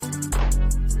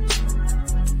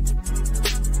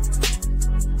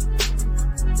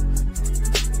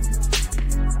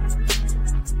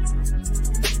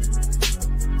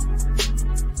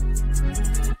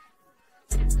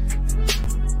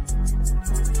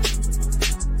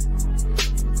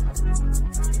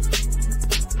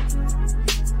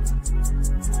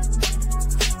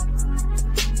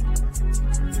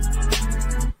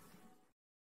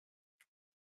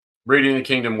Radiant the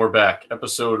Kingdom, we're back.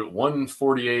 Episode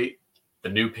 148, The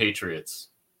New Patriots,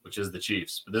 which is the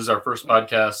Chiefs. But this is our first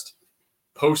podcast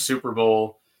post-Super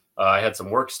Bowl. I had some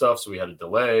work stuff, so we had a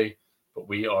delay. But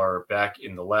we are back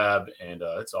in the lab, and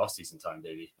it's off-season time,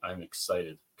 baby. I'm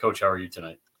excited. Coach, how are you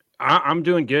tonight? I'm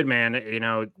doing good, man. You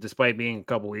know, despite being a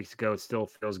couple weeks ago, it still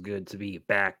feels good to be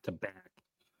back-to-back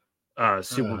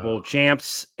Super Bowl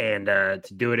champs, and to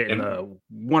do it in the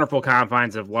wonderful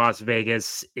confines of Las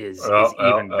Vegas is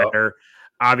even better.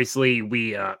 Obviously,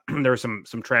 we there were some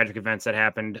tragic events that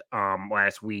happened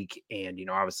last week, and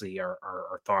obviously our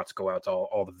thoughts go out to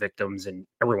all the victims and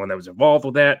everyone that was involved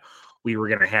with that. We were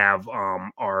going to have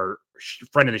our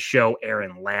friend of the show,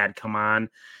 Aaron Ladd, come on,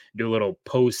 do a little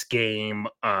post-game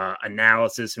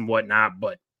analysis and whatnot,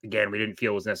 but again, we didn't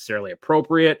feel it was necessarily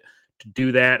appropriate to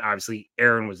do that. Obviously,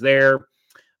 Aaron was there.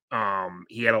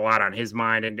 He had a lot on his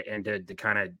mind and to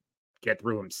kind of get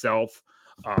through himself.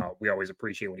 We always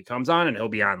appreciate when he comes on, and he'll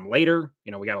be on later.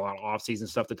 We got a lot of off-season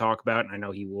stuff to talk about, and I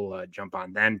know he will jump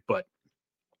on then. But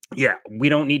yeah, we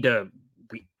don't need to.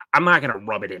 I'm not going to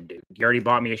rub it in, dude. You already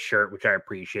bought me a shirt, which I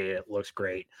appreciate. It looks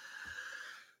great.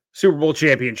 Super Bowl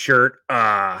champion shirt.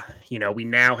 We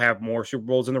now have more Super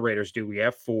Bowls than the Raiders do. We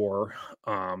have 4.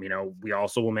 We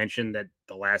also will mention that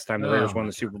the last time the Raiders won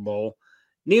the Super Bowl,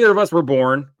 neither of us were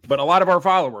born, but a lot of our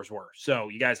followers were. So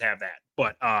you guys have that.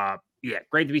 But yeah,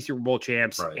 great to be Super Bowl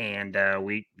champs. Right. And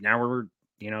we're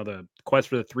the quest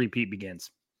for the three-peat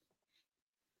begins.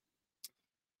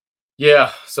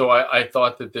 Yeah, so I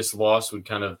thought that this loss would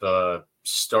kind of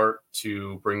start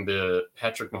to bring the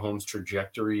Patrick Mahomes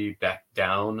trajectory back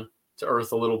down to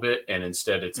earth a little bit, and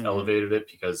instead it's elevated it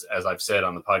because, as I've said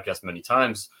on the podcast many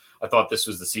times, I thought this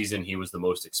was the season he was the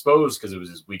most exposed because it was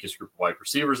his weakest group of wide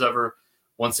receivers ever.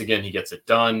 Once again, he gets it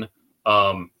done.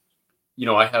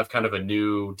 I have kind of a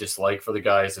new dislike for the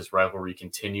guy as this rivalry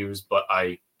continues, but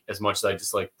as much as I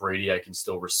dislike Brady, I can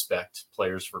still respect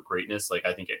players for greatness. Like,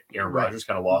 I think Aaron Rodgers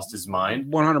kind of lost his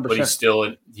mind, 100%. But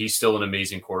he's still an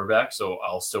amazing quarterback. So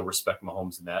I'll still respect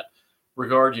Mahomes in that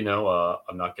regard.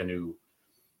 I'm not going to,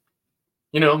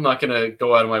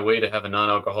 go out of my way to have a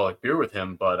non-alcoholic beer with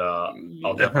him, but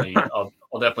I'll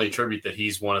definitely attribute that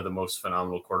he's one of the most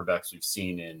phenomenal quarterbacks we've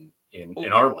seen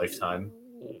in our lifetime.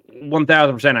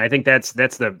 1,000%. I think that's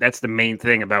the main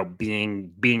thing about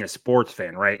being a sports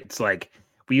fan, right? It's like,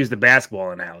 we use the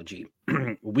basketball analogy.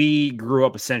 We grew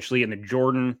up essentially in the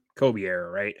Jordan Kobe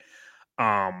era, right?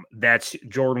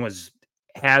 Jordan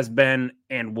has been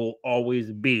and will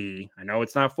always be. I know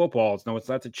it's not football. It's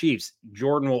not the Chiefs.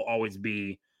 Jordan will always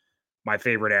be my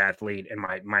favorite athlete and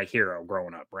my hero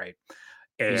growing up, right?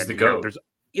 And he's the GOAT.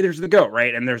 There's the GOAT,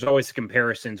 right? And there's always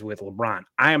comparisons with LeBron.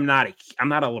 I'm not a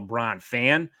LeBron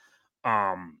fan,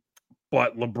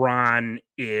 but LeBron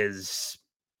is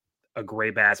a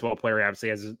great basketball player.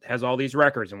 Obviously has all these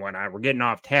records and whatnot. We're getting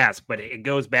off task, but it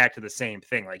goes back to the same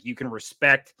thing. Like, you can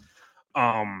respect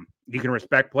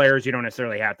players. You don't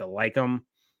necessarily have to like them.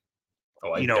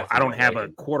 I don't have a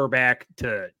quarterback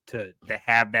to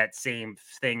have that same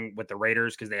thing with the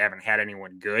Raiders because they haven't had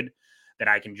anyone good that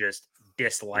I can just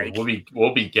dislike.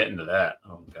 We'll be getting to that.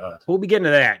 Oh God, we'll be getting to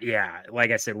that. Yeah,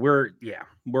 like I said, we're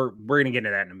gonna get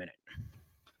into that in a minute.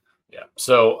 Yeah.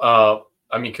 So,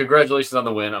 congratulations on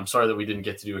the win. I'm sorry that we didn't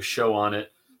get to do a show on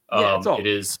it. It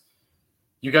is.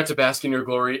 You got to bask in your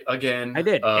glory again. I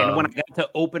did, and when I got to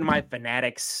open my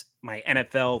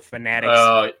NFL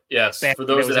Fanatics. Yes. For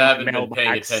those that haven't been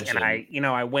paying attention, and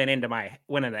I went into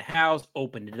the house,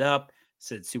 opened it up,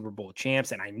 said Super Bowl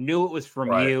champs, and I knew it was from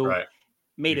you. Right.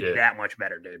 Made it that much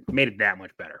better, dude. Made it that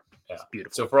much better. Yeah. It's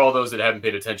beautiful. So for all those that haven't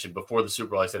paid attention, before the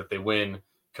Super Bowl, I said if they win,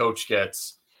 Coach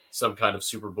gets some kind of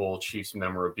Super Bowl Chiefs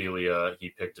memorabilia. He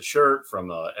picked a shirt from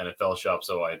an NFL shop,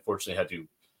 so I unfortunately had to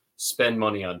spend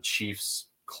money on Chiefs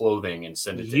clothing and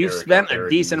send it to Eric. You spent a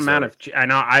decent amount of. I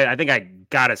know. I think I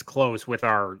got as close with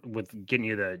getting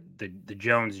you the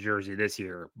Jones jersey this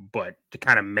year, but to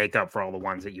kind of make up for all the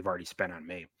ones that you've already spent on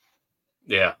me.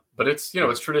 Yeah, but it's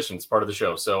it's tradition. It's part of the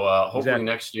show. So hopefully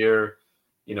next year,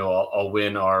 I'll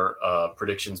win our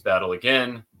predictions battle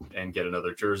again and get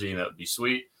another jersey, and that would be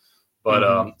sweet.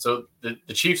 But so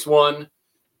the Chiefs won.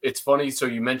 It's funny. So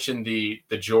you mentioned the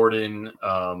Jordan,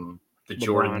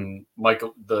 Jordan,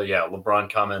 Michael,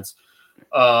 LeBron comments.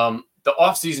 The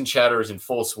offseason chatter is in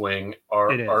full swing.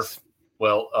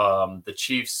 The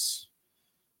Chiefs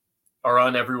are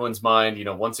on everyone's mind.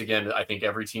 Once again, I think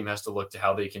every team has to look to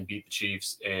how they can beat the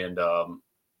Chiefs. And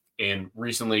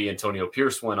recently, Antonio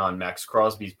Pierce went on Max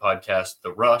Crosby's podcast,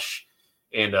 The Rush.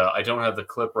 And I don't have the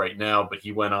clip right now, but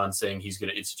he went on saying he's going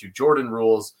to institute Jordan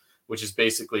rules, which is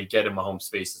basically get in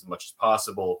Mahomes' face as much as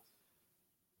possible.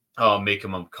 make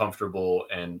him uncomfortable.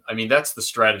 And I mean, that's the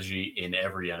strategy in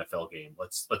every NFL game.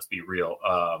 Let's be real.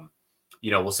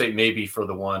 We'll say maybe for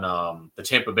the one, the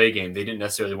Tampa Bay game, they didn't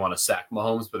necessarily want to sack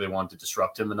Mahomes, but they wanted to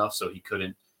disrupt him enough so he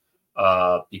couldn't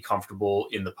be comfortable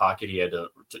in the pocket. He had to,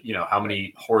 how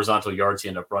many horizontal yards he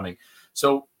ended up running.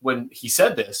 So when he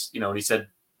said this, and he said,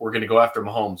 we're going to go after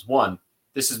Mahomes,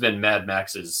 this has been Mad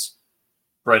Max's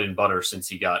bread and butter since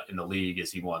he got in the league,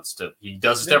 as he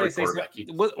does it every quarterback.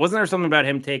 Wasn't there something about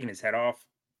him taking his head off?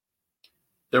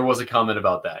 There was a comment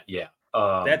about that. Yeah.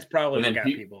 That's probably what got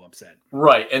people upset.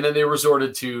 Right. And then they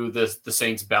resorted to the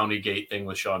Saints bounty gate thing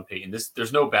with Sean Payton.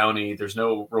 There's no bounty. There's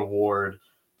no reward.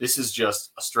 This is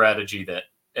just a strategy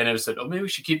and it was said, maybe we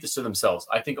should keep this to themselves.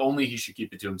 I think only he should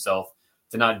keep it to himself,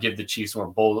 to not give the Chiefs more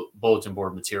bulletin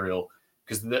board material,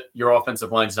 because your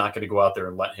offensive line is not going to go out there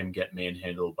and let him get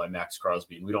manhandled by Max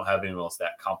Crosby. And we don't have anyone else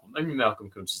that complement. I mean,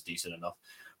 Malcolm Koonce is decent enough,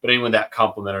 but anyone that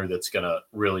complimentary that's going to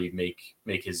really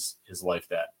make his life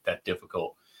that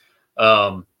difficult.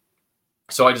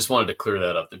 So I just wanted to clear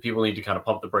that up, that people need to kind of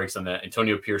pump the brakes on that.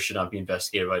 Antonio Pierce should not be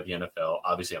investigated by the NFL.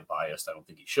 Obviously, I'm biased. I don't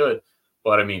think he should.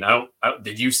 But I mean,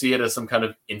 did you see it as some kind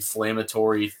of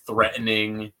inflammatory,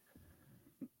 threatening?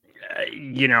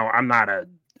 I'm not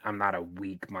a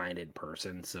weak-minded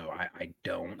person, so I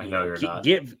don't. I know you're not.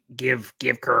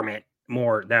 Give Kermit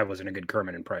more. That wasn't a good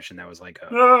Kermit impression. That was like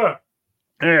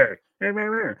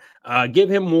give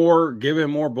him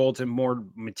more bulletin, more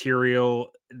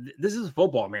material. This is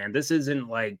football, man. This isn't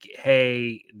like,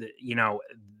 hey,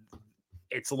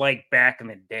 it's like back in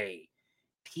the day.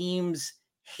 Teams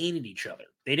hated each other.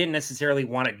 They didn't necessarily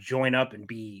want to join up and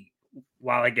be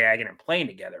lollygagging and playing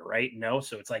together, right? No.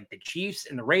 So it's like the Chiefs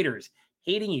and the Raiders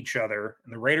hating each other,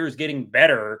 and the Raiders getting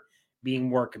better, being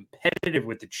more competitive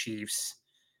with the Chiefs,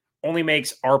 only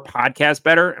makes our podcast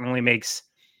better and only makes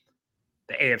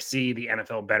the AFC, the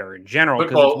NFL better in general,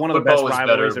 because it's one of the best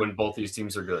rivalries. Better when both these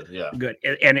teams are good. Yeah, good,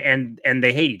 and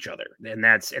they hate each other, and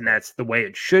that's the way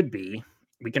it should be.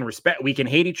 We can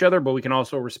hate each other, but we can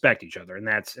also respect each other, and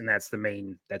that's the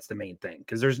main thing.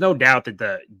 Because there's no doubt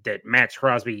that Max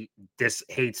Crosby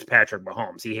hates Patrick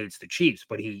Mahomes. He hates the Chiefs,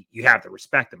 but you have to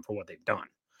respect them for what they've done.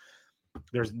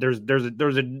 There's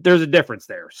a difference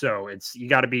there, so you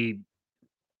got to be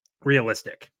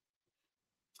realistic.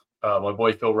 My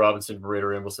boy Phil Robinson from Raider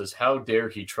Ramble says, "How dare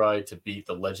he try to beat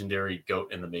the legendary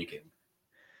GOAT in the making?"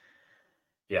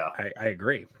 Yeah, I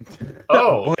agree.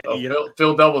 Oh,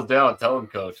 Phil doubles down. Tell him,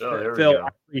 Coach. Oh, there Phil,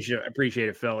 we go. I appreciate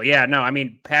it, Phil. Yeah, no, I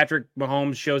mean, Patrick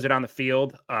Mahomes shows it on the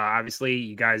field. Obviously,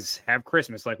 you guys have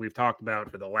Christmas, like we've talked about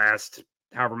for the last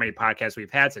however many podcasts we've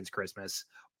had since Christmas.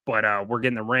 But we're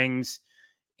getting the rings,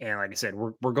 and like I said,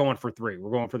 we're going for 3.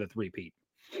 We're going for the 3-peat.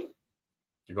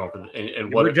 You're going for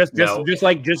and what? Just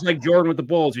like Jordan with the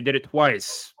Bulls, who did it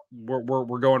twice.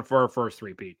 We're going for our first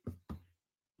 3-peat.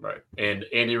 Right. And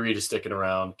Andy Reid is sticking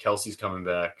around. Kelsey's coming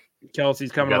back.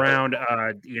 Around.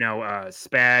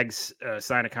 Spags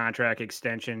signed a contract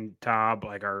extension. Todd,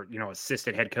 like our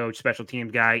assistant head coach, special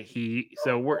teams guy.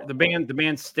 We're the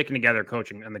band's sticking together,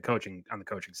 coaching on the coaching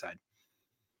side,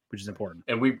 which is important.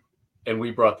 And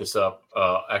we brought this up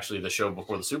actually the show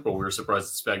before the Super Bowl. We were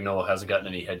surprised that Spagnuolo hasn't gotten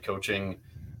any head coaching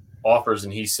offers,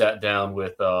 and he sat down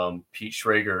with Pete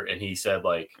Schrager and he said,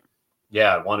 like,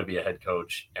 yeah, I want to be a head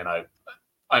coach. And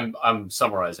I'm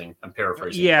summarizing. I'm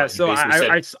paraphrasing. Yeah, so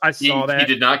I saw that. He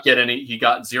did not get any. He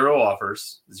got 0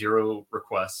 offers, 0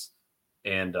 requests,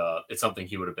 and it's something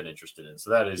he would have been interested in. So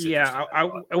that is. Yeah,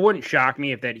 it wouldn't shock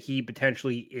me if that he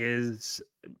potentially is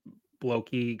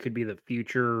low-key could be the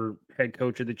future head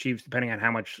coach of the Chiefs, depending on how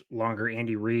much longer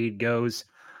Andy Reid goes.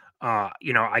 I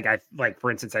for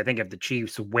instance, I think if the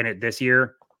Chiefs win it this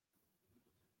year.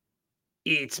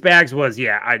 Spags was,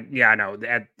 I know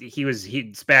that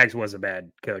Spags was a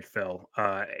bad coach, Phil.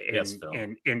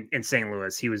 In St.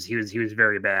 Louis, he was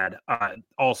very bad.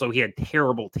 Also, he had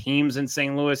terrible teams in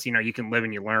St. Louis. You can live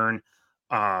and you learn.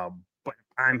 But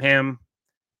I'm him,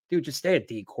 dude. Just stay at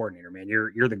D coordinator, man.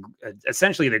 You're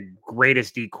essentially the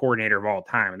greatest D coordinator of all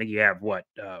time. I think you have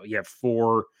you have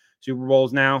 4 Super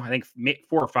Bowls now. I think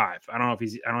 4 or 5. I don't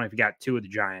know if he got 2 with the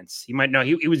Giants. He might know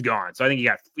he was gone. So I think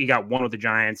he got 1 with the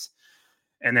Giants.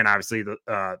 And then obviously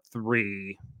the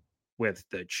 3 with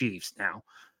the Chiefs now.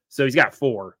 So he's got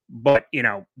 4. But,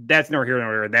 that's no here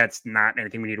nor there. That's not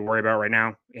anything we need to worry about right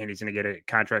now. And he's going to get a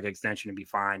contract extension and be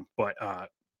fine. But,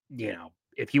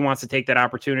 if he wants to take that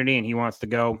opportunity and he wants to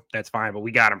go, that's fine. But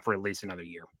we got him for at least another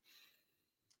year.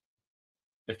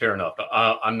 Fair enough.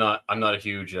 I'm not a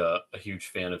huge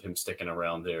fan of him sticking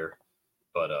around there.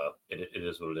 But it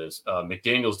is what it is.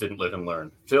 McDaniels didn't live and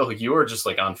learn. Phil, you are just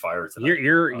like on fire tonight.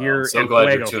 You're so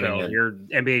glad you're tuning in. Your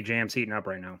NBA Jam's heating up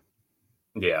right now.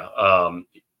 Yeah.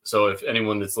 So if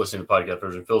anyone that's listening to the podcast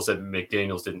version, Phil said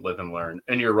McDaniels didn't live and learn,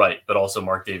 and you're right, but also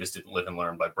Mark Davis didn't live and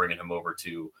learn by bringing him over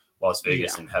to Las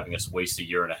Vegas and having us waste a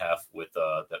year and a half with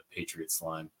that Patriots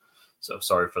line. So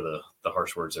sorry for the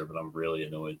harsh words there, but I'm really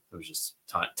annoyed. It was just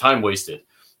time wasted.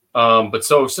 But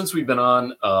so since we've been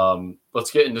on,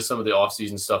 let's get into some of the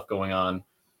offseason stuff going on.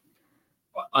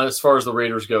 As far as the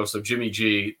Raiders go, so Jimmy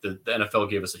G, the NFL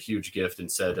gave us a huge gift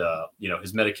and said,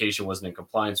 his medication wasn't in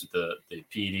compliance with the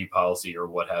PED policy or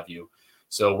what have you.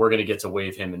 So we're going to get to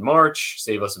waive him in March,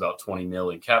 save us about $20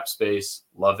 million in cap space.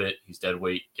 Love it. He's dead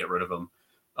weight. Get rid of him.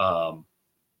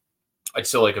 I'd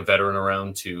still like a veteran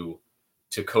around to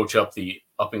coach up the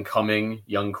up and coming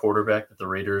young quarterback that the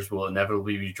Raiders will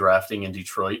inevitably be drafting in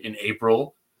Detroit in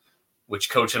April, which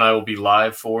Coach and I will be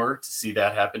live for to see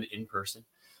that happen in person.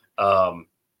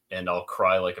 And I'll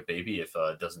cry like a baby if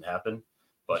it doesn't happen.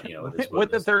 But it is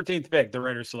with the 13th pick, the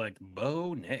Raiders select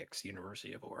Bo Nix,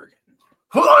 University of Oregon.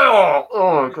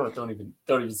 Oh God! Don't even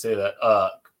say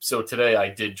that. So today I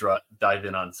did dive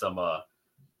in on some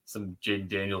Jaden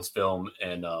Daniels film,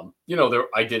 and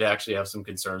I did actually have some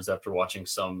concerns after watching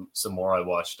some more. I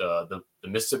watched the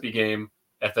Mississippi game,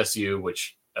 FSU,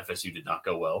 which FSU did not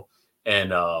go well,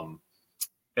 and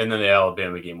then the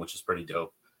Alabama game, which is pretty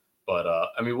dope. But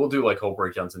we'll do like whole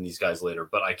breakdowns in these guys later.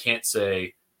 But I can't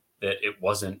say that it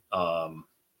wasn't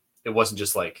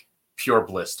just like pure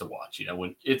bliss to watch.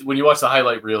 When you watch the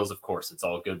highlight reels, of course it's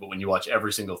all good. But when you watch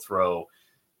every single throw,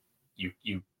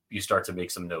 you start to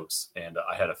make some notes. And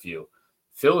I had a few.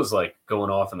 Phil is like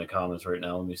going off in the comments right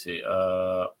now. Let me see.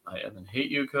 I effing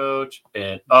hate you, Coach.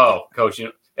 And Coach,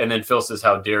 and then Phil says,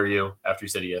 "How dare you?" After he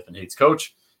said he effing hates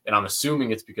Coach, and I'm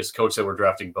assuming it's because Coach said we're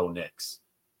drafting Bo Nix.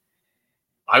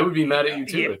 I would be mad at you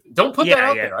too. Don't put that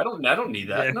out there. I don't need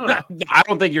that. No. I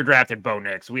don't think you're drafted Bo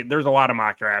Nix. There's a lot of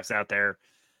mock drafts out there.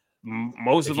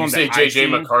 Most of them. If you say JJ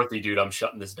McCarthy, dude, I'm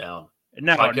shutting this down.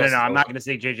 No. I'm not going to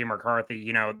say JJ McCarthy.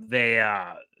 They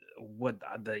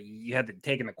you had to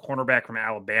take in the cornerback from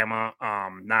Alabama.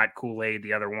 Not Kool-Aid.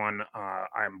 The other one,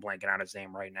 I'm blanking on his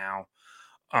name right now.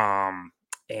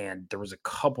 And there was a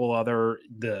couple other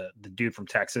the dude from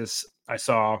Texas I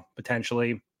saw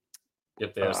potentially.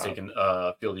 Yep, they was taking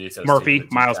Field Yates.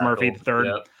 Miles Murphy, the third.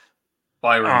 Yep.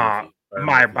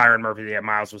 Byron Murphy. Yeah,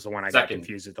 Miles was the one I got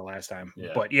confused with the last time.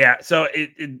 Yeah. But yeah, so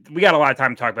we got a lot of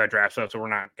time to talk about draft stuff, so we're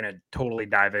not going to totally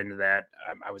dive into that.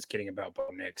 I was kidding about Bo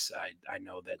Nix. I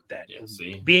know that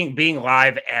being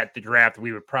live at the draft,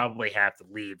 we would probably have to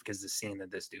leave because the scene that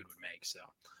this dude would make. So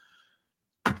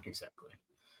exactly.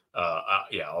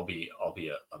 I'll be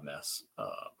a mess.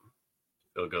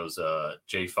 It goes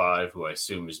J5, who I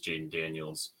assume is Jaden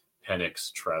Daniels,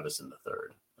 Penix, Travis in the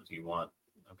third. Do you want?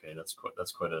 Okay, that's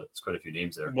quite a few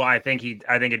names there. Well, I think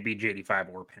it'd be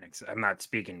JD5 or Penix. I'm not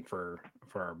speaking for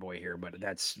our boy here, but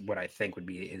that's what I think would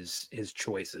be his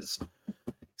choices.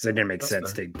 Because it didn't make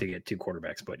sense to get two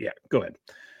quarterbacks. But yeah, go ahead.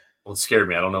 Well, it scared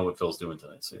me. I don't know what Phil's doing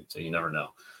tonight, so you never know.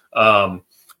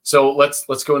 So let's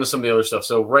go into some of the other stuff.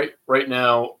 So right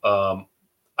now,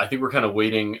 I think we're kind of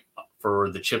waiting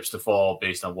for the chips to fall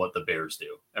based on what the Bears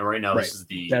do. And right now, this is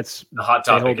the hot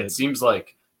topic. It seems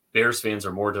like Bears fans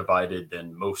are more divided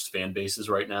than most fan bases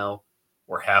right now,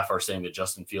 where half are saying that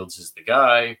Justin Fields is the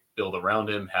guy, build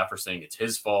around him. Half are saying it's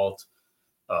his fault.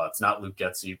 It's not Luke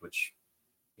Getsy, which,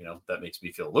 that makes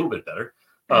me feel a little bit better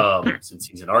since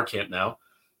he's in our camp now.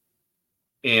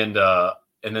 And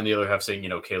then the other half saying,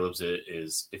 Caleb's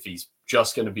is if he's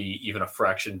just going to be even a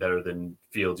fraction better than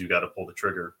Fields, you got to pull the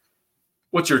trigger.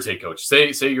 What's your take, Coach?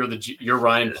 Say you're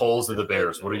Ryan Poles of the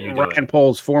Bears. What are you doing? Ryan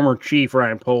Poles, former chief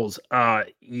Ryan Poles.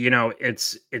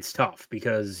 It's tough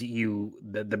because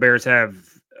the Bears have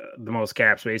the most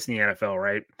cap space in the NFL,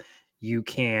 right? You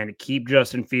can keep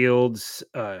Justin Fields,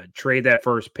 trade that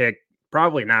first pick,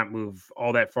 probably not move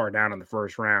all that far down in the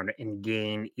first round, and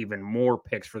gain even more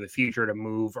picks for the future to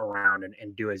move around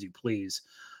and do as you please.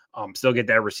 Still get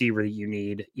that receiver that you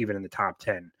need, even in the top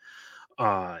 10.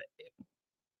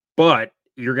 But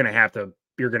you're gonna have to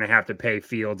pay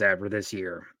Fields after this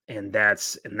year, and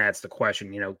that's the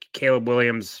question. Caleb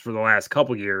Williams for the last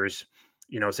couple years,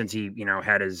 since he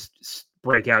had his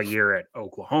breakout year at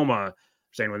Oklahoma,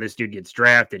 saying when this dude gets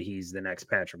drafted, he's the next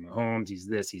Patrick Mahomes. He's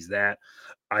this, he's that.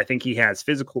 I think he has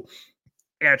physical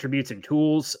attributes and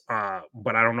tools,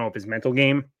 but I don't know if his mental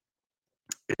game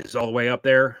is all the way up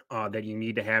there that you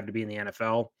need to have to be in the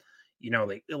NFL.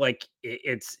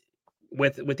 It's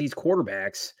with these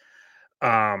quarterbacks.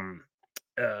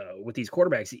 With these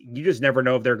quarterbacks, you just never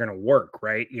know if they're going to work,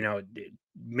 right?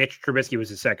 Mitch Trubisky was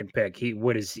the second pick. He's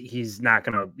going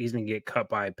to get cut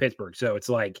by Pittsburgh. So it's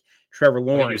like Trevor I think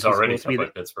he Lawrence was was already supposed to cut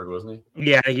be by Pittsburgh, wasn't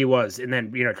yeah, I think he was. And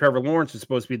then, Trevor Lawrence was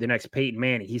supposed to be the next Peyton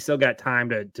Manning. He's still got time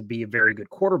to be a very good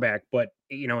quarterback, but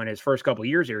in his first couple of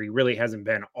years here, he really hasn't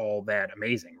been all that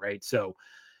amazing, right? So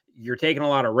you're taking a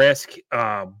lot of risk,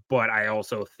 but I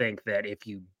also think that if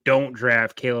you don't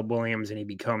draft Caleb Williams and he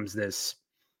becomes this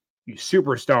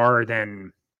superstar,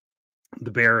 then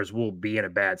the Bears will be in a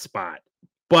bad spot.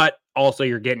 But also,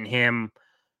 you're getting him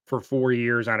for 4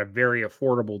 years on a very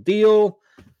affordable deal.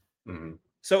 he?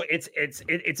 So it's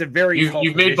a very tough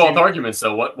You've made position. both arguments,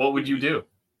 so what would you do?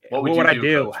 What would you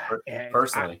do, Coach,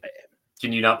 personally?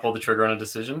 Can you not pull the trigger on a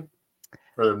decision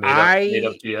for the made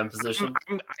up GM position?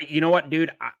 You know what,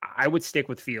 dude? I would stick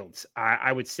with Fields.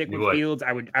 I would stick with Fields.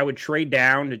 I would trade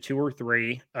down to 2 or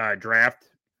 3. Draft,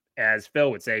 as Phil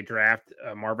would say, draft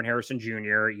Marvin Harrison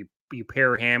Jr. You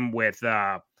pair him with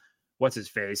what's his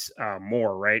face,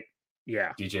 Moore, right?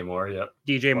 Yeah, DJ Moore. Yep.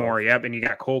 DJ Moore. Yep. And you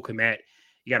got Cole Kmet.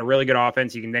 You got a really good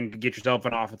offense. You can then get yourself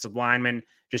an offensive lineman.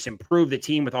 Just improve the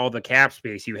team with all the cap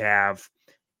space you have,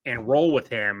 and roll with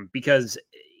him, because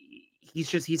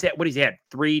he's had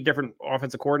 3 different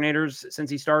offensive coordinators since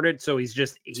he started. So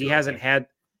he hasn't had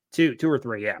 2 or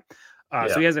 3. Yeah.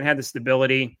 So he hasn't had the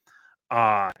stability.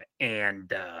 I am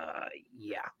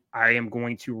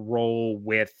going to roll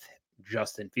with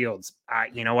Justin Fields.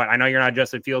 You know what? I know you're not a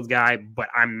Justin Fields guy, but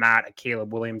I'm not a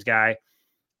Caleb Williams guy.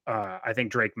 I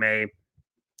think Drake May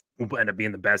will end up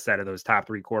being the best out of those top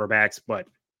 3 quarterbacks, but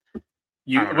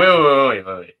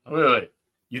wait.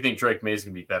 You think Drake May is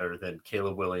going to be better than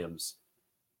Caleb Williams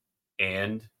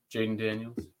and Jaden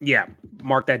Daniels? Yeah,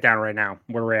 mark that down right now.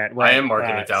 Where we're at. I am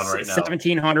marking it down right now.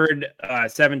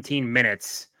 1,717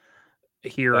 minutes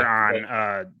here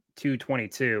on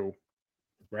 222.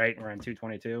 Right, we're on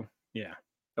 222. Yeah.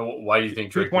 And why do you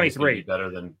think Drake May is going to be better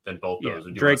than both those?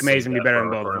 Yeah, Drake May is going to be better than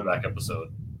both of them. Back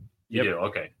episode. You do?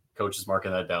 Okay. Coach is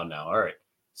marking that down now. All right.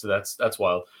 So that's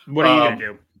wild. What are you going to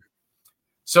do?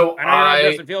 So I know you're not a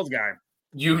Justin Fields guy.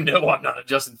 You know I'm not a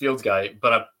Justin Fields guy,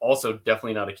 but I'm also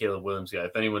definitely not a Caleb Williams guy.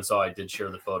 If anyone saw, I did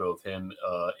share the photo of him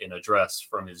in a dress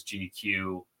from his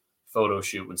GQ photo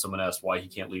shoot when someone asked why he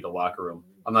can't lead a locker room.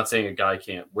 I'm not saying a guy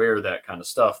can't wear that kind of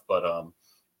stuff, but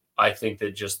I think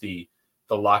that just the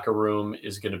locker room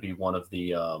is going to be one of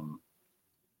the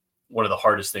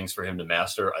hardest things for him to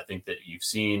master. I think that you've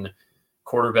seen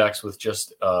quarterbacks with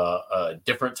just a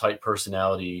different type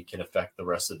personality can affect the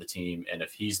rest of the team. And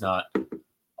if he's not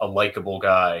a likable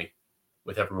guy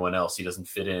with everyone else, he doesn't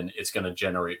fit in, it's going to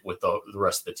generate with the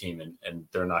rest of the team, and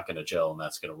they're not going to gel, and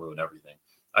that's going to ruin everything.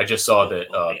 I just saw that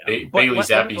Bailey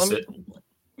Zappi said.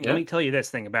 Let me tell you this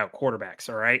thing about quarterbacks,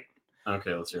 all right?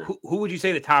 Okay, let's hear it. Who would you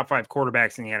say the top 5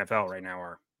 quarterbacks in the NFL right now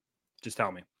are? Just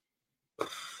tell me.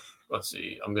 Let's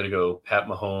see. I'm going to go Pat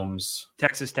Mahomes.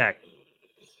 Texas Tech.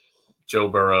 Joe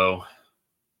Burrow.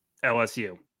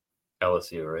 LSU,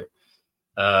 right?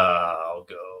 I'll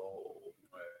go.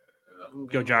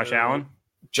 Josh Allen.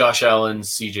 Josh Allen,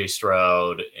 CJ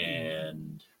Stroud,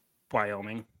 and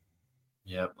Wyoming.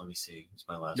 Yep. Let me see. It's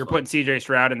my last. You're putting CJ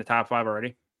Stroud in the top 5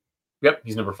 already? Yep.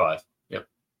 He's number 5. Yep.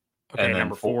 Okay. And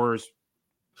number 4 is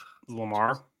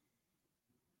Lamar.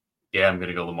 Yeah, I'm going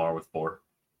to go Lamar with 4.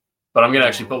 But I'm going to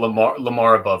actually put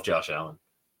Lamar above Josh Allen.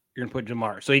 You're going to put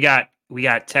Lamar. So we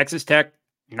got Texas Tech,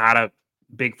 not a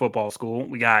big football school.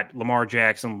 We got Lamar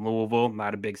Jackson, Louisville,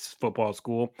 not a big football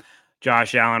school.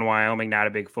 Josh Allen, Wyoming, not a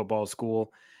big football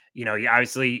school.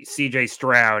 Obviously CJ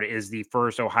Stroud is the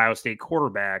first Ohio State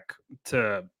quarterback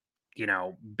to,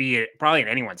 be probably in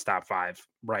anyone's top 5,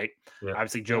 right? Yeah.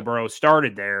 Obviously Joe Burrow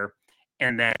started there.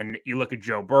 And then you look at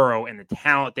Joe Burrow and the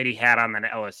talent that he had on the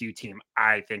LSU team.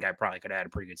 I think I probably could have had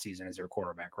a pretty good season as their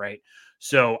quarterback, right?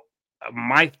 So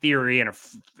my theory and a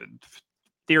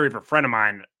theory of a friend of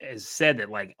mine has said that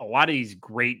like a lot of these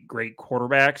great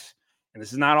quarterbacks, and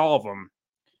this is not all of them,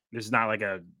 there's not like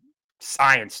a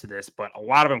science to this, but a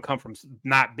lot of them come from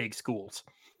not big schools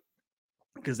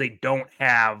because they don't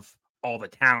have all the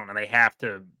talent and they have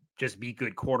to just be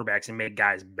good quarterbacks and make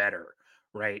guys better,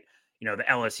 right? The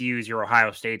LSUs, your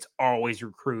Ohio States always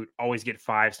recruit, always get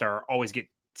 5-star, always get.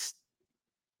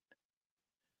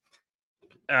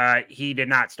 He did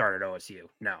not start at OSU.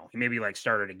 No, he maybe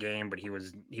started a game, but he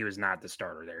was not the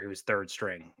starter there. He was 3rd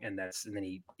string, and then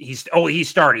he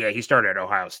started. Yeah, he started at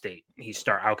Ohio State.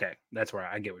 Okay, that's where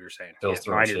I get what you're saying.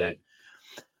 I do that.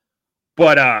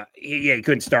 But he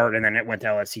couldn't start, and then it went to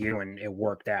LSU, and it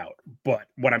worked out. But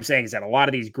what I'm saying is that a lot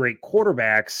of these great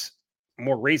quarterbacks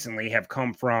more recently have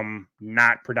come from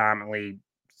not predominantly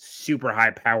super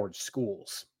high-powered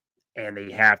schools. And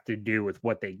they have to do with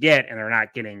what they get, and they're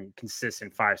not getting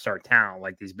consistent 5-star talent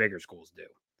like these bigger schools do.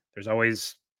 There's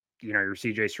always, your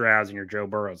CJ Strouds and your Joe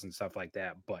Burrows and stuff like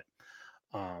that. But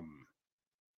Yeah.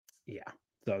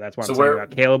 So that's what So I'm saying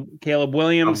about Caleb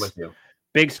Williams. I'm with you.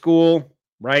 Big school,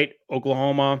 right?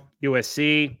 Oklahoma,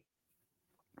 USC,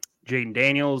 Jaden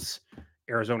Daniels,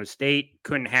 Arizona State.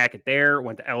 Couldn't hack it there.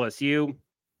 Went to LSU.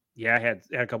 Yeah, had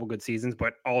a couple good seasons,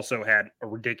 but also had a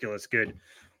ridiculous good.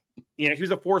 He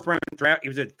was a fourth round draft. He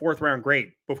was a fourth round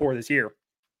grade before this year.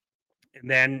 And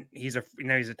then he's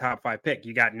a top 5 pick.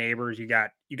 You got Neighbors, you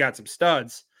got some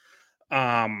studs.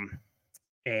 And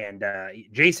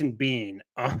Jason Bean,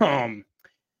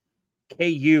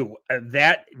 KU,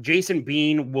 that Jason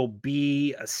Bean will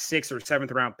be a 6th or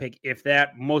 7th round pick, if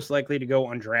that, most likely to go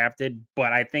undrafted.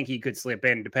 But I think he could slip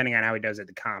in depending on how he does at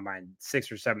the combine, 6th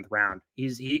or 7th round.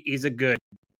 He's a good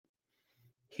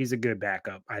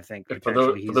backup, I think. For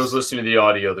those listening to the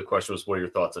audio, the question was, what are your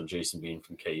thoughts on Jason Bean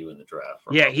from KU in the draft?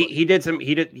 Yeah, he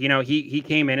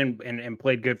came in and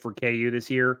played good for KU this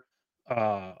year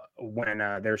when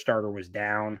their starter was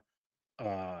down.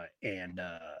 Yeah,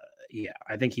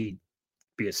 I think he'd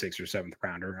be a 6th or 7th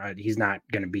rounder. He's not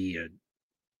going to be a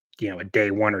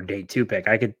day 1 or day 2 pick.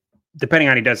 I could, depending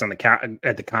on how he does on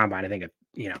at the combine, I think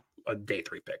a day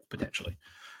 3 pick potentially.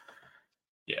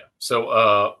 Yeah.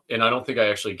 So, and I don't think I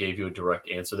actually gave you a direct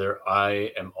answer there.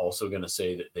 I am also going to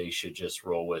say that they should just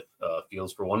roll with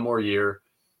Fields for one more year.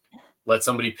 Let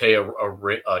somebody pay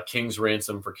a king's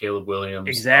ransom for Caleb Williams.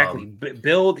 Exactly.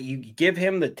 You give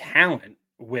him the talent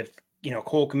with,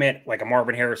 Cole Kmet, like a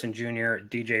Marvin Harrison Jr.,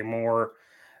 DJ Moore,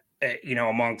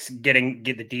 amongst get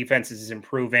the defenses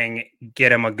improving,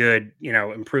 get him a good,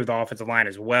 improve the offensive line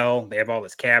as well. They have all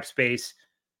this cap space.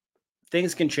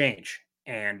 Things can change.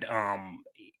 And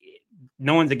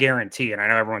no one's a guarantee. And I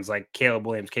know everyone's like Caleb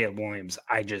Williams.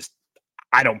 I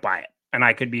don't buy it. And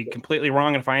I could be completely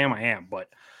wrong. And if I am, I am. But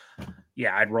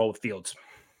yeah, I'd roll with Fields.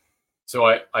 So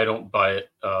I don't buy it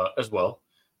as well.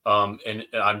 And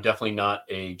I'm definitely not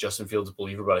a Justin Fields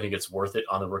believer, but I think it's worth it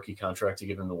on the rookie contract to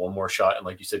give him the one more shot. And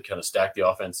like you said, kind of stack the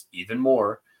offense even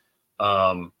more.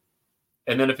 And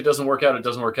then if it doesn't work out, it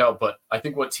doesn't work out. But I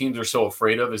think what teams are so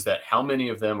afraid of is that how many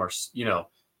of them are,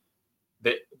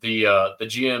 the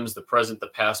GMs, the present, the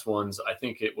past ones. I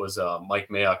think it was Mike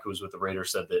Mayock, who was with the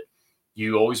Raiders, said that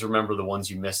you always remember the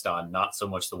ones you missed on, not so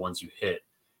much the ones you hit.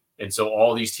 And so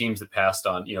all these teams that passed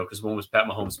on, because when was Pat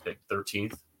Mahomes picked?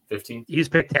 13th, 15th? He was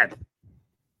picked 10th.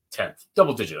 10th,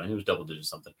 double digit. I think it was double digit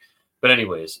something. But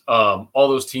anyways, all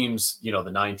those teams, the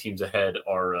 9 teams ahead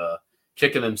are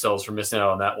kicking themselves for missing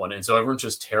out on that one. And so everyone's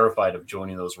just terrified of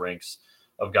joining those ranks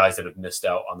of guys that have missed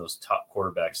out on those top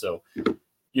quarterbacks. So,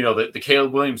 the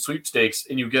Caleb Williams sweepstakes,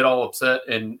 and you get all upset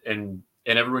and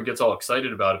everyone gets all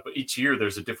excited about it. But each year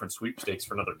there's a different sweepstakes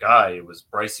for another guy. It was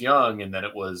Bryce Young, and then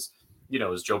it was, it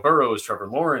was Joe Burrow, it was Trevor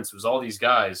Lawrence, it was all these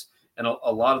guys. And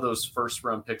a lot of those first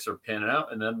round picks are panning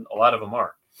out, and then a lot of them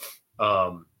aren't.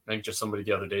 I think just somebody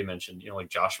the other day mentioned, like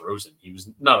Josh Rosen. He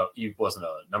wasn't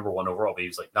a number 1 overall, but he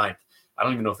was like 9th. I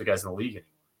don't even know if the guy's in the league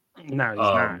anymore. No, he's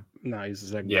not. No, he's the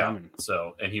second. Yeah.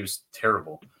 So, and he was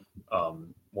terrible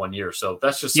 1 year. So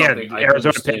that's just something.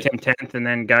 Arizona picked him 10th and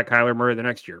then got Kyler Murray the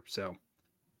next year. So,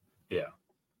 yeah.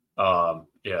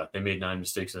 They made 9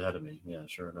 mistakes ahead of me. Yeah,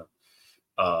 sure enough.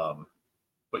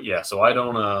 But yeah, so I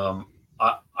don't,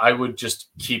 I would just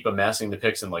keep amassing the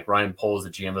picks, and like Ryan Poles, the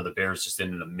GM of the Bears, just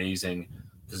in an amazing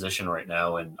position right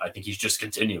now. And I think he's just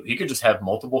continue. He could just have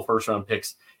multiple first round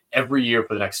picks every year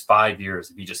for the next 5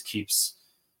 years if he just keeps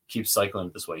cycling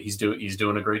it this way. He's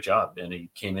doing a great job, and he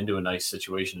came into a nice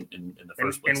situation in the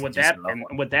first place. And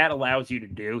what that allows you to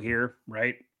do here,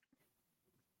 right?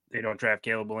 They don't draft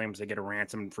Caleb Williams. They get a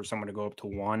ransom for someone to go up to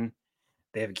 1.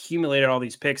 They have accumulated all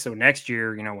these picks. So next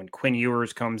year, when Quinn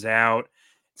Ewers comes out,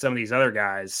 some of these other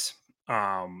guys,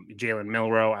 Jalen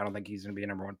Milroe, I don't think he's going to be a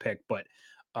number 1 pick, but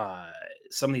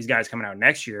some of these guys coming out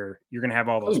next year, you're going to have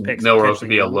all those picks. Milroe could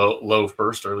be a low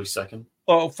first, early second.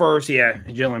 Oh, first, yeah,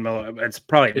 Jalen Milroe. It's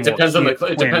probably it depends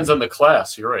on the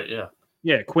class. You're right, yeah.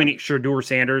 Yeah, Shedeur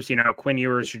Sanders. Quinn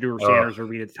Ewers, Shedeur Sanders will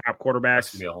be the top quarterbacks.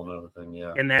 That's gonna be a whole other thing,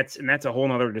 yeah. And that's a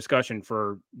whole other discussion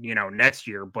for next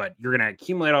year. But you're gonna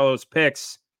accumulate all those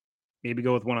picks. Maybe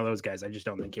go with one of those guys. I just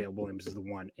don't think Caleb Williams is the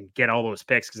one, and get all those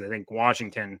picks because I think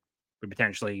Washington would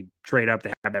potentially trade up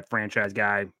to have that franchise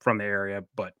guy from the area.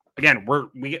 But again, we're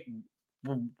getting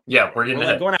going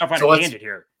off on a tangent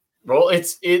here. Well,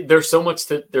 there's so much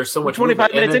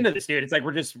 25 minutes into this, dude. It's like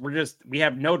we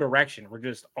have no direction. We're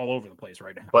just all over the place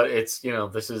right now. But it's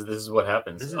this is what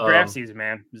happens. This is draft season,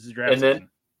 man. This is draft season.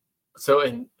 It's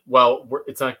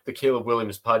not the Caleb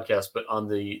Williams podcast, but on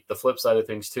the flip side of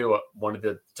things too, one of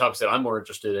the topics that I'm more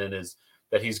interested in is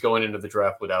that he's going into the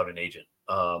draft without an agent.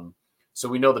 So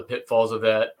we know the pitfalls of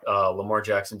that. Lamar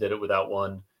Jackson did it without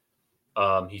one.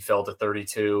 He fell to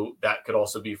 32. That could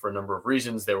also be for a number of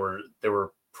reasons. There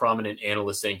were prominent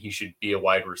analysts saying he should be a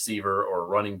wide receiver or a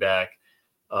running back,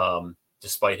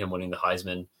 despite him winning the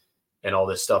Heisman and all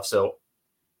this stuff. So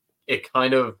it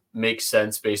kind of makes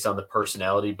sense based on the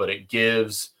personality, but it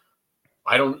gives,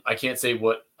 I can't say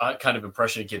what kind of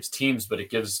impression it gives teams, but it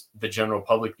gives the general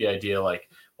public the idea like,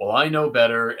 well, I know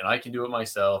better and I can do it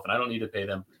myself and I don't need to pay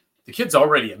them. The kid's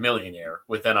already a millionaire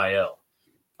with NIL.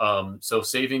 So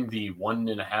saving the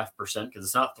 1.5%, because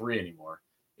it's not 3 anymore.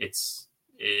 It's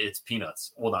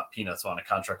peanuts. Well, not peanuts on a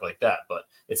contract like that, but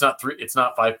it's not 3. It's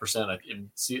not 5%.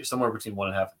 It's somewhere between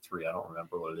 1.5 and 3. I don't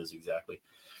remember what it is exactly,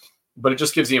 but it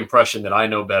just gives the impression that I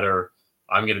know better.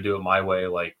 I'm going to do it my way.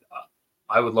 Like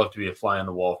I would love to be a fly on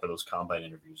the wall for those combine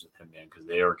interviews with him, man, because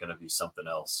they are going to be something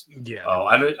else. Yeah.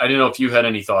 I didn't know if you had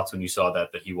any thoughts when you saw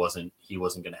that he wasn't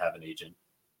going to have an agent.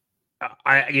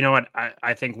 You know what?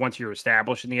 I think once you're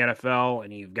established in the NFL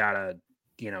and you've got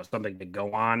something to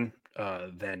go on,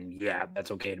 then yeah,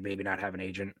 that's okay to maybe not have an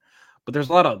agent. But there's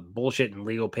a lot of bullshit and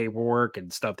legal paperwork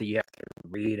and stuff that you have to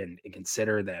read and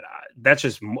consider that that's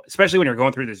just, especially when you're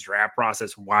going through this draft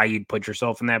process, why you'd put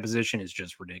yourself in that position is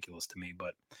just ridiculous to me.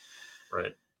 But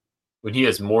right. When he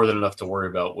has more than enough to worry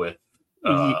about with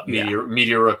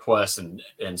media requests and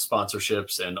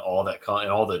sponsorships and all that and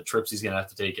all the trips he's going to have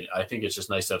to take. And I think it's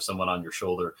just nice to have someone on your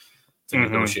shoulder to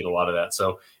negotiate a lot of that.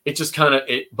 So it just kind of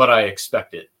but I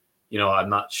expect it. I'm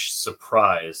not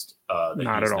surprised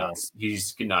that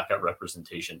he's not got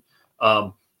representation.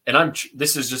 And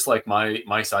this is just like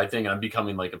my side thing. I'm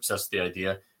becoming like obsessed with the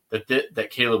idea that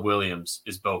Caleb Williams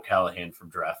is Bo Callahan from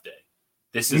draft day.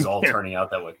 This is all turning out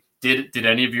that way. Did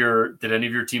any of your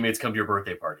teammates come to your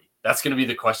birthday party? That's going to be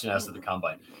the question asked at the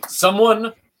combine.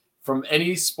 Someone from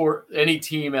any sport, any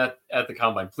team at the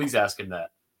combine, please ask him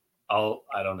that. I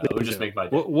don't know. It would just make my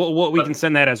day. We can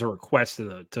send that as a request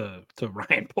to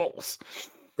Ryan Poles.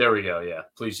 There we go. Yeah,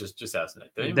 please just ask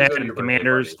that. That and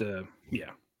Commanders. Yeah.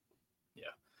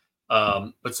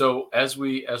 But so as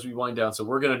we wind down, so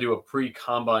we're going to do a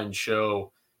pre-combine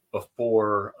show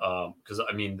before, because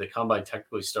the combine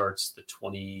technically starts the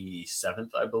 27th,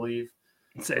 I believe.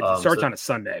 It starts on a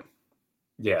Sunday.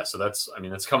 Yeah, so that's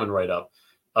coming right up.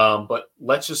 But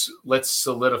let's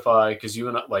solidify, because you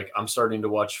and I, I'm starting to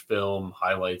watch film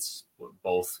highlights,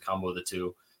 both combo the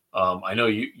two. I know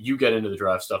you get into the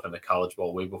draft stuff and the college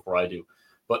ball way before I do.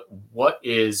 But what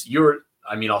is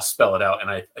I'll spell it out, and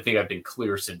I think I've been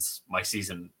clear since my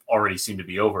season already seemed to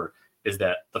be over, is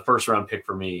that the first round pick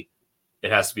for me,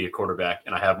 it has to be a quarterback,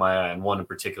 and I have my eye on one in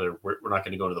particular. We're not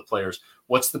going to go to the players.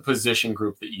 What's the position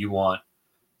group that you want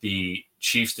the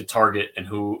Chiefs to target,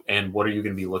 and what are you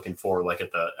going to be looking for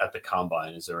at the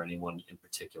combine? Is there anyone in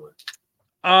particular?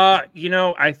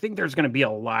 I think there's going to be a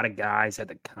lot of guys at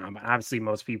the combine. Obviously,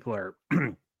 most people are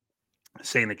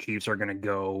saying the Chiefs are going to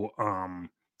go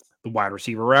the wide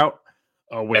receiver route.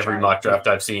 Every mock draft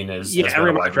I've seen is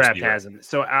every mock draft has them.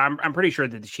 So I'm pretty sure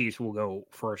that the Chiefs will go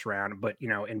first round, but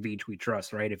in Beach we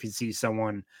trust, right? If you see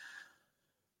someone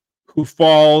who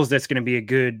falls, that's going to be a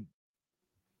good,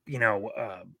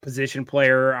 position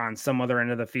player on some other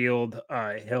end of the field,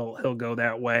 he'll go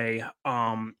that way.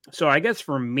 So I guess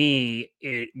for me,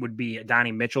 it would be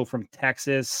Donnie Mitchell from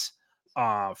Texas,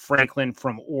 Franklin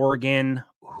from Oregon,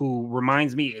 who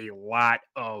reminds me a lot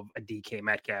of a DK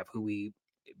Metcalf, who we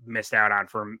missed out on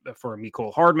for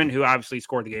Mecole Hardman, who obviously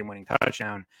scored the game-winning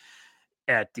touchdown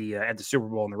at the Super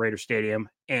Bowl in the Raider Stadium,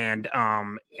 and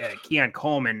Keon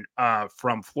Coleman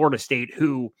from Florida State,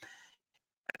 who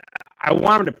I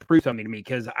want him to prove something to me,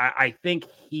 because I think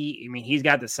he's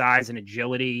got the size and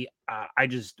agility. I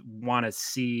just want to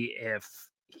see if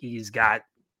he's got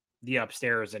the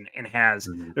upstairs and has.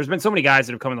 Mm-hmm. There's been so many guys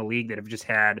that have come in the league that have just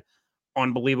had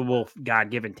unbelievable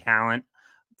God-given talent,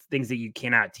 things that you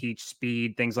cannot teach,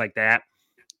 speed, things like that,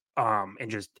 and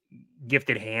just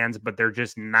gifted hands, but they're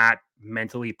just not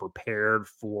mentally prepared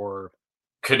for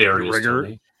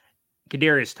rigor.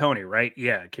 Kadarius Toney, right?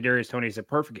 Yeah, Kadarius Toney is a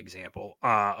perfect example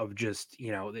of just,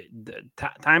 the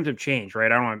times have changed,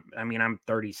 right? I'm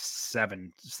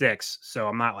 37.6, so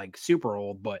I'm not super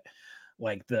old, but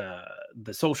the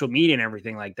social media and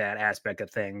everything like that aspect of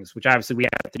things, which obviously we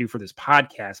have to do for this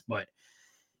podcast, but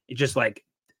it's just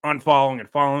unfollowing and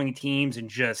following teams and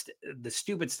just the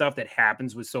stupid stuff that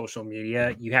happens with social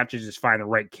media. You have to just find the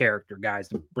right character guys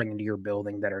to bring into your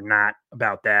building that are not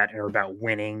about that and are about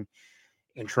winning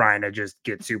and trying to just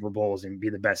get Super Bowls and be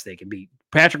the best they can be.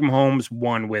 Patrick Mahomes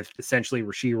won with essentially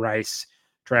Rashee Rice,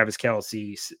 Travis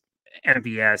Kelce,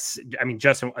 MVS.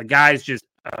 Justin, a guy's just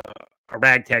a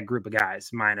ragtag group of guys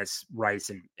minus Rice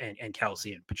and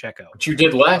Kelce and Pacheco. But you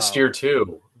did last year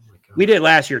too. We did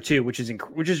last year too, which is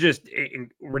just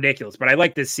ridiculous. But I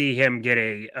like to see him get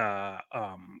a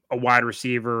wide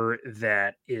receiver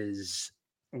that is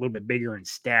a little bit bigger in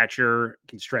stature,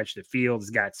 can stretch the field, has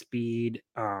got speed,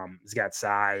 has got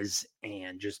size,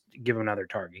 and just give him another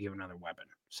target, give him another weapon.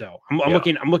 So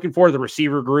I'm looking for the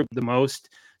receiver group the most.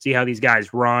 See how these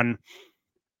guys run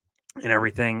and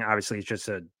everything. Obviously, it's just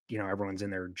everyone's in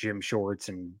their gym shorts,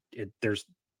 and there's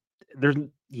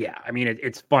I mean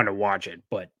it's fun to watch it,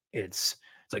 but it's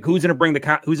like who's going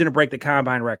to break the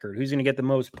combine record, who's going to get the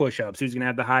most push-ups, who's going to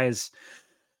have the highest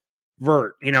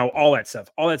vert, all that stuff.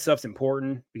 All that stuff's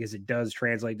important because it does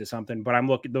translate to something. But I'm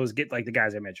looking those get like the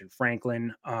guys I mentioned,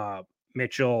 Franklin,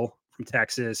 Mitchell from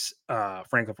Texas,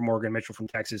 Franklin from Oregon, Mitchell from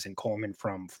Texas, and Coleman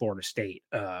from Florida State.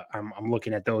 I'm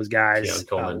looking at those guys.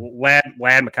 Lad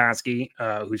McConkey,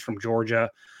 who's from Georgia.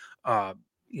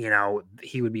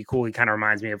 He would be cool. He kind of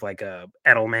reminds me of like a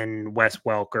Edelman, Wes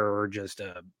Welker, just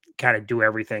a kind of do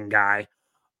everything guy.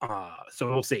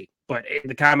 So we'll see. But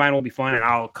the combine will be fun, and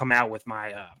I'll come out with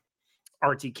my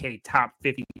RTK top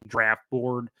 50 draft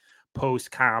board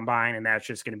post combine, and that's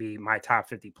just going to be my top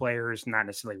 50 players, not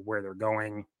necessarily where they're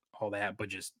going, all that, but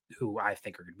just who I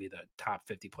think are going to be the top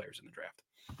 50 players in the draft.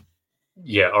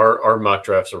 Yeah, our mock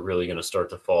drafts are really going to start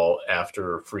to fall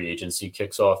after free agency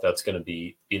kicks off. That's going to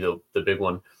be the big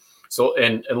one. So,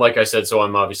 and like I said, so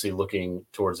I'm obviously looking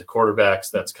towards the quarterbacks.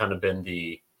 That's kind of been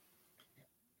the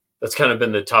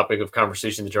topic of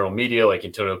conversation in the general media. Like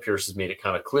Antonio Pierce has made it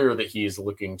kind of clear that he is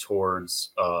looking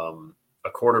towards a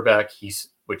quarterback.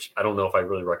 Which I don't know if I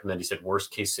really recommend. He said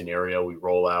worst case scenario, we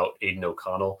roll out Aiden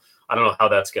O'Connell. I don't know how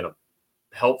that's going to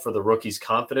help for the rookie's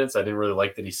confidence. I didn't really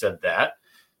like that he said that.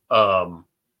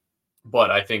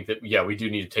 But I think that, we do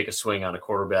need to take a swing on a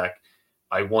quarterback.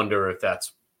 I wonder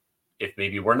if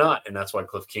maybe we're not, and that's why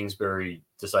Cliff Kingsbury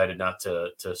decided not to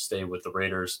stay with the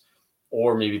Raiders,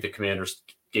 or maybe the Commanders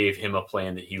gave him a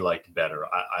plan that he liked better.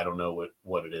 I don't know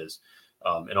what it is.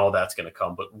 And all that's going to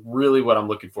come. But really what I'm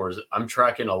looking for is I'm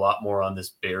tracking a lot more on this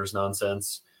Bears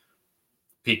nonsense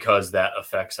because that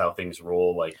affects how things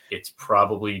roll. Like it's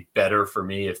probably better for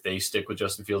me if they stick with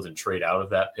Justin Fields and trade out of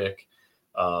that pick.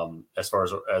 As far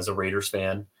as a Raiders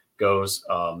fan goes,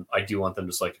 I do want them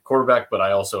to select a quarterback, but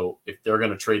I also, if they're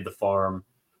going to trade the farm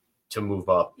to move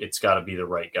up, it's got to be the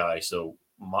right guy. So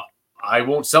I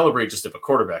won't celebrate just if a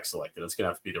quarterback selected. It's going to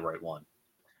have to be the right one.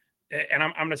 And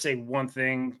I'm going to say one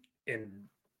thing, and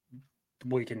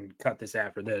we can cut this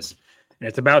after this. And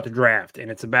it's about the draft,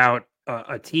 and it's about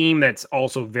a team that's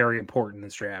also very important in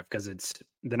this draft because it's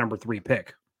the number 3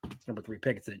 pick. It's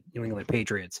the New England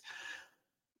Patriots.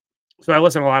 So I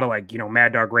listen to a lot of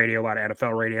Mad Dog Radio, a lot of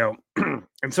NFL radio,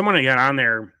 and someone got on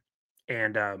there,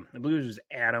 and I believe it was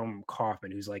Adam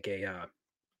Kaufman, who's like a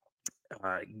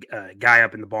guy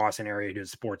up in the Boston area who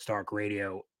does sports talk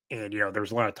radio. And,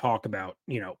 there's a lot of talk about,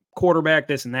 quarterback,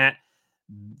 this and that.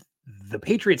 The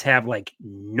Patriots have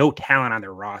no talent on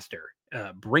their roster.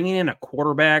 Bringing in a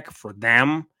quarterback for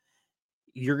them,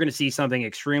 you're going to see something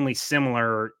extremely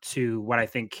similar to what I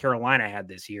think Carolina had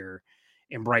this year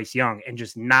in Bryce Young, and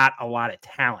just not a lot of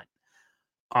talent.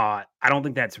 I don't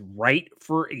think that's right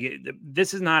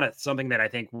this is not something that I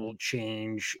think will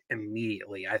change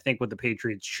immediately. I think what the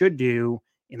Patriots should do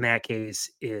in that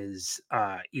case is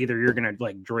either you're going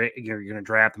to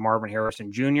draft Marvin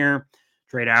Harrison Jr.,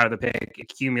 trade out of the pick,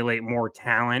 accumulate more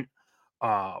talent.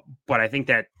 But I think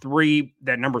that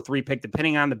number 3 pick,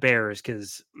 depending on the Bears,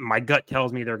 because my gut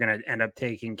tells me they're going to end up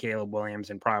taking Caleb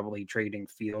Williams and probably trading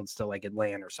Fields to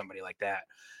Atlanta or somebody like that,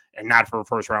 and not for a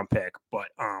first round pick. But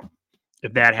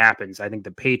if that happens, I think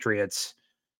the Patriots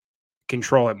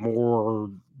control it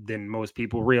more than most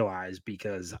people realize,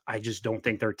 because I just don't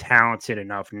think they're talented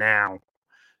enough now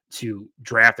to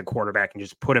draft a quarterback and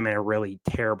just put him in a really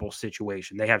terrible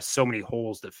situation. They have so many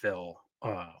holes to fill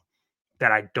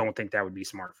that I don't think that would be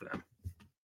smart for them.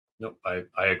 Nope,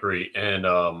 I agree. And,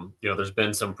 there's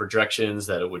been some projections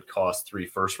that it would cost 3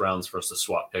 first rounds for us to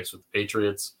swap picks with the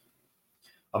Patriots.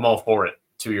 I'm all for it.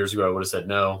 2 years ago, I would have said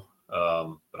no,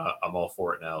 but I'm all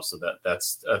for it now. So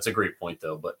that's a great point,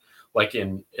 though. But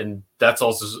and that's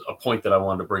also a point that I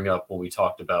wanted to bring up when we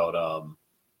talked about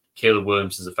Caleb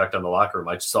Williams' effect on the locker room.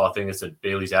 I just saw a thing that said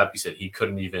Bailey Zappi said he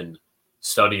couldn't even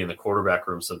study in the quarterback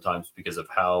room sometimes because of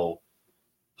how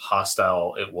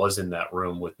hostile it was in that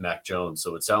room with Mac Jones.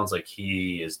 So it sounds like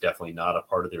he is definitely not a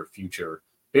part of their future.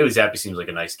 Bailey Zappi seems like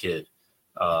a nice kid.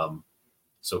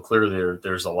 So clearly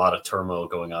there's a lot of turmoil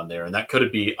going on there. And that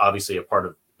could be obviously a part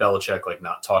of Belichick,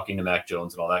 not talking to Mac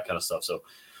Jones and all that kind of stuff. So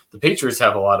the Patriots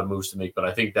have a lot of moves to make, but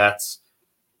I think that's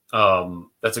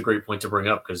a great point to bring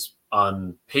up, because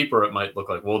on paper, it might look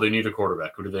like, well, they need a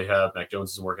quarterback. Who do they have? Mac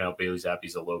Jones isn't working out. Bailey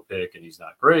Zappi's a low pick, and he's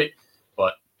not great.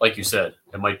 But like you said,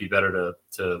 it might be better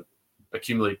to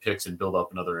accumulate picks and build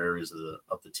up in other areas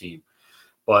of the team.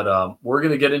 But we're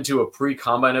going to get into a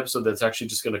pre-combine episode that's actually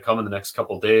just going to come in the next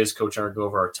couple of days. Coach and I are going to go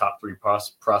over our top 3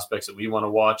 prospects that we want to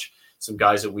watch, some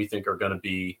guys that we think are going to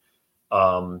be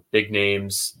big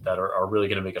names that are really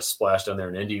going to make a splash down there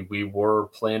in Indy. We were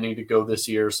planning to go this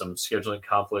year. Some scheduling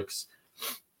conflicts,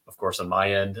 of course, on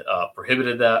my end,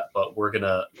 prohibited that. But we're going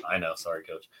to – I know. Sorry,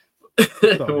 Coach.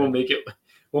 We'll make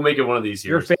it one of these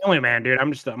years. You're a family man, dude.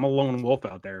 I'm a lone wolf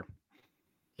out there.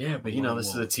 Yeah, but this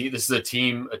is a team. This is a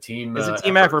team. It's a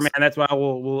team effort, man. That's why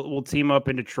we'll team up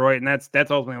in Detroit, and that's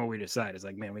ultimately what we decide. Is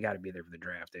like, man, we got to be there for the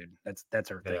draft, dude.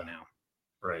 That's our thing now.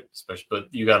 Right, especially, but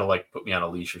you got to put me on a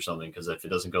leash or something, because if it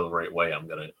doesn't go the right way, I'm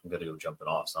gonna go jumping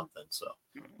off something. So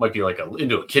might be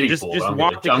into a kiddie pool. Just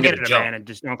walk to Canada, man, and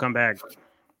just don't come back.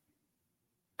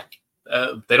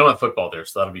 They don't have football there,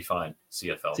 so that'll be fine.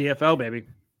 CFL, baby.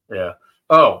 Yeah.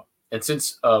 Oh, and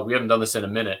since we haven't done this in a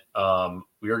minute,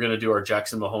 we are going to do our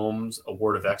Jackson Mahomes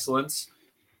Award of Excellence.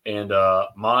 And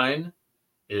mine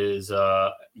is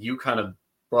you kind of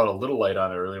brought a little light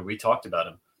on it earlier. We talked about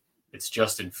him. It's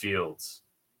Justin Fields,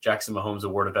 Jackson Mahomes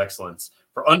Award of Excellence,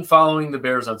 for unfollowing the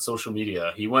Bears on social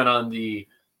media. He went on the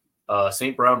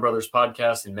St. Brown Brothers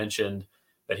podcast and mentioned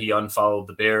that he unfollowed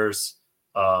the Bears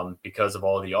because of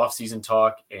all the offseason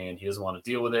talk, and he doesn't want to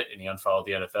deal with it, and he unfollowed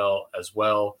the NFL as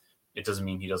well. It doesn't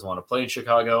mean he doesn't want to play in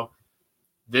Chicago.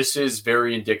 This is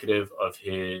very indicative of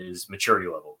his maturity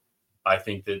level. I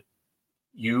think that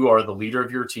you are the leader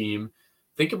of your team.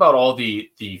 Think about all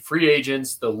the free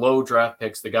agents, the low draft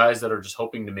picks, the guys that are just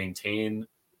hoping to maintain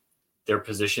their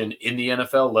position in the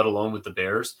NFL, let alone with the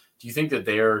Bears. Do you think that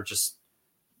they're just,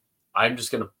 I'm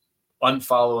just going to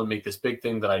unfollow and make this big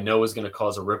thing that I know is going to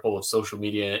cause a ripple of social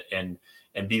media and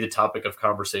be the topic of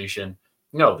conversation?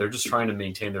 No, they're just trying to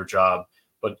maintain their job.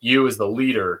 But you as the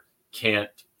leader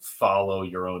can't follow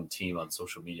your own team on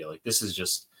social media. Like, this is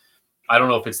just, I don't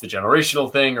know if it's the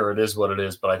generational thing or it is what it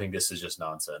is, but I think this is just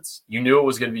nonsense. You knew it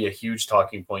was going to be a huge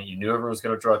talking point. You knew everyone was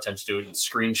going to draw attention to it and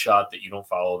screenshot that you don't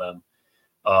follow them.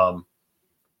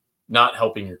 Not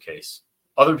helping your case.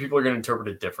 Other people are going to interpret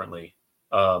it differently.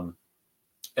 And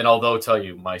although I'll tell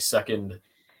you, my second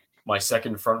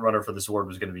front runner for this award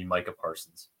was going to be Micah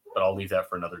Parsons, but I'll leave that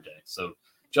for another day. So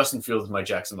Justin Fields is my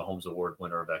Jackson Mahomes Award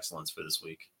winner of excellence for this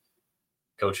week.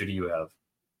 Coach, who do you have?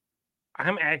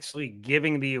 I'm actually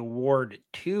giving the award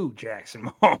to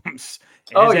Jackson Mahomes.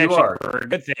 Oh, you are. For a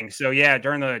good thing. So yeah,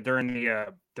 during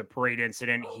the parade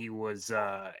incident, he was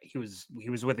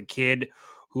with a kid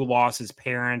who lost his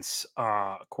parents.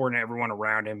 According to everyone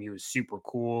around him, he was super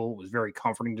cool. It was very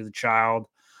comforting to the child.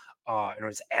 And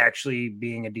was actually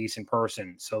being a decent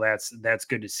person. So that's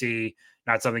good to see.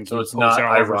 Not something. So it's not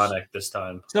ironic this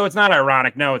time. So it's not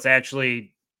ironic. No, it's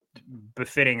actually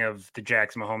befitting of the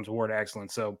Jackson Mahomes Award of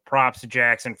Excellence. So props to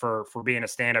Jackson for being a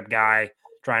stand-up guy,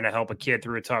 trying to help a kid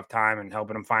through a tough time and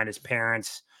helping him find his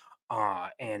parents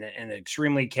in an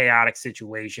extremely chaotic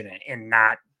situation and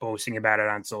not boasting about it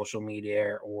on social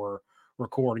media or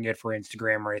recording it for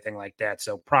Instagram or anything like that.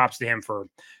 So props to him for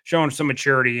showing some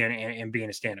maturity and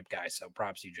being a stand-up guy. So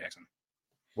props to you, Jackson.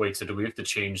 Wait, so do we have to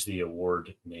change the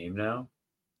award name now?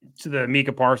 To the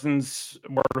Micah Parsons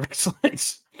Award of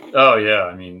Excellence. Oh yeah,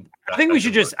 I mean, I think we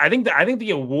should just. I think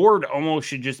the award almost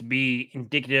should just be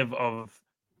indicative of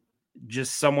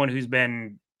just someone who's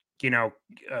been, kind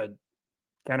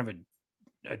of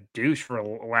a douche, for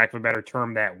lack of a better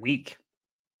term, that week.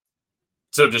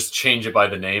 So just change it by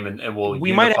the name, and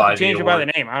we might have to change it by the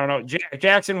name. I don't know.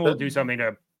 Jackson will do something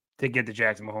to get the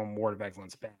Jackson Mahomes Award of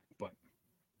Excellence back, but.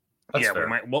 That's yeah,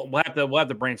 fair. We'll have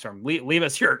to brainstorm. Leave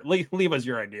us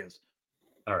your ideas.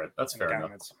 All right, that's fair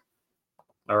enough.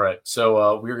 All right,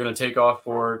 so we're going to take off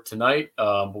for tonight,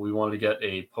 but we wanted to get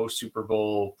a post Super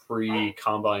Bowl,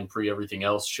 pre-combine, pre-everything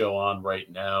else show on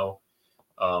right now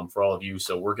for all of you.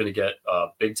 So we're going to get a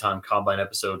big time combine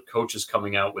episode. Coach is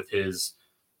coming out with his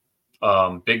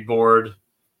big board.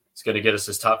 It's going to get us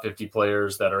his top 50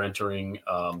 players that are entering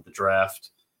the draft.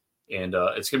 And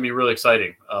it's going to be really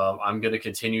exciting. I'm going to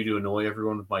continue to annoy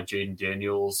everyone with my Jaden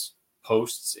Daniels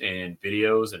posts and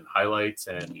videos and highlights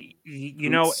and we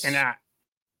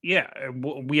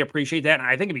appreciate that. And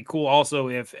I think it'd be cool also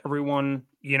if everyone,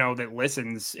 that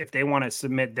listens, if they want to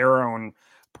submit their own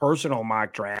personal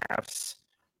mock drafts,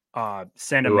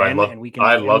 send them in, and we can.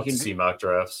 I'd love to see mock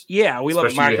drafts. Yeah, we love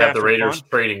mock drafts. Especially have the Raiders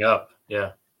trading up.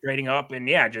 Yeah. Trading up, and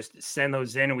just send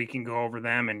those in and we can go over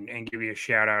them and give you a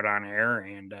shout out on air,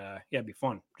 and it'd be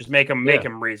fun. Just make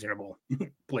them reasonable,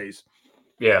 please.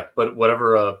 Yeah, but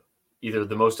whatever either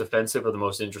the most offensive or the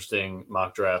most interesting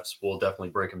mock drafts, we'll definitely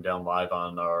break them down live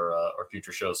on our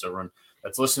future shows. So everyone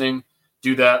that's listening,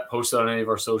 do that. Post it on any of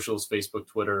our socials, Facebook,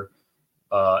 Twitter,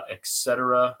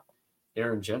 etc.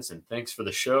 Aaron Jensen, thanks for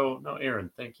the show. No, Aaron,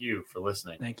 thank you for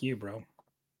listening. Thank you, bro.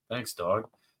 Thanks, dog.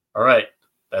 All right.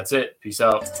 That's it. Peace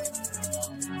out.